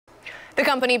The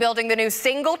company building the new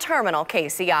single terminal,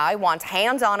 KCI, wants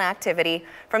hands-on activity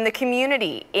from the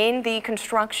community in the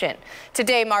construction.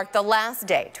 Today marked the last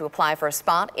day to apply for a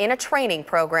spot in a training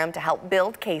program to help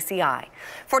build KCI.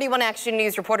 41 Action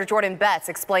News reporter Jordan Betts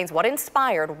explains what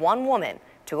inspired one woman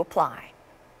to apply.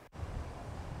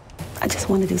 I just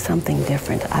want to do something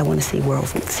different. I want to see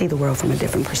the world from a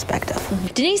different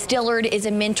perspective. Denise Dillard is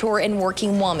a mentor and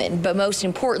working woman, but most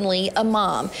importantly, a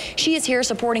mom. She is here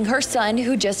supporting her son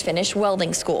who just finished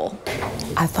welding school.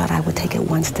 I thought I would take it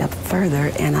one step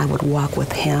further and I would walk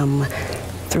with him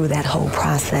through that whole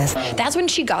process. That's when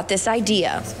she got this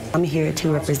idea. I'm here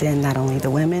to represent not only the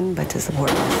women, but to support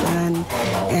my son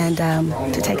and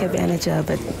to take advantage of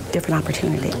a different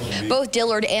opportunity. Both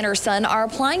Dillard and her son are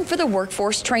applying for the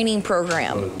workforce training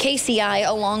program. KCI,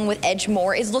 along with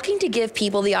Edgemoor, is looking to give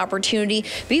people the opportunity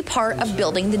to be part of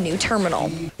building the new terminal.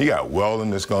 You got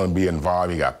welding that's going to be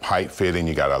involved, you got pipe fitting,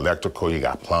 you got electrical, you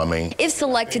got plumbing. If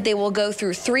selected, they will go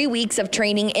through 3 weeks of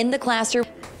training in the classroom.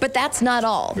 But that's not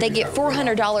all. They get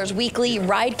 $400 weekly,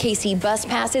 Ride KC bus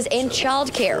passes, and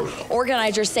childcare.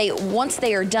 Organizers say once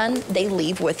they are done, they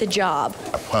leave with a job.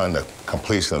 Upon the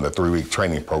completion of the 3-week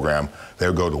training program,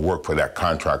 they'll go to work for that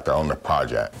contractor on the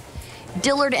project.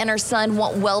 Dillard and her son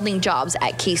want welding jobs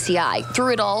at KCI.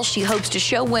 Through it all, she hopes to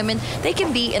show women they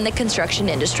can be in the construction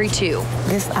industry too.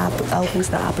 This opens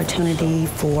the opportunity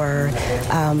for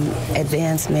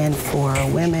advancement for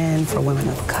women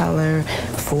of color,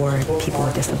 for people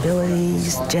with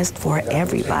disabilities, just for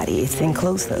everybody. It's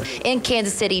inclusive. In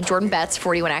Kansas City, Jordan Betts,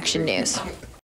 41 Action News.